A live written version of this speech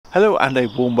Hello and a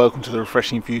warm welcome to the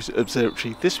Refreshing Views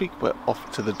Observatory. This week we're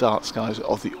off to the dark skies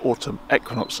of the autumn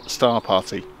equinox star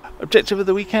party. Objective of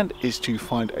the weekend is to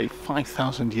find a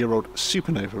 5,000-year-old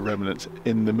supernova remnant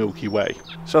in the Milky Way.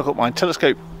 So I've got my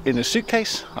telescope in a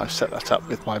suitcase, I've set that up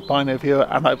with my binoviewer,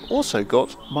 and I've also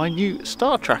got my new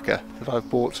star tracker that I've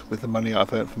bought with the money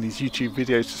I've earned from these YouTube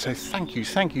videos to say thank you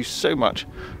so much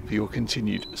for your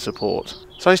continued support.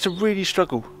 So I used to really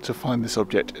struggle to find this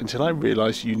object until I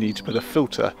realised you need to put a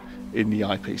filter in the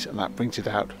eyepiece, and that brings it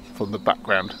out from the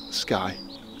background sky.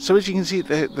 So as you can see,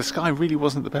 the sky really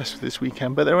wasn't the best for this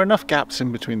weekend, but there were enough gaps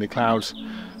in between the clouds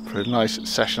for a nice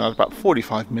session. I had about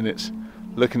 45 minutes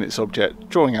looking at this object,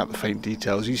 drawing out the faint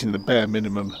details using the bare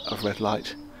minimum of red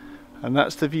light. And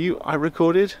that's the view I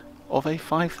recorded of a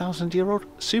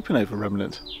 5,000-year-old supernova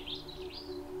remnant.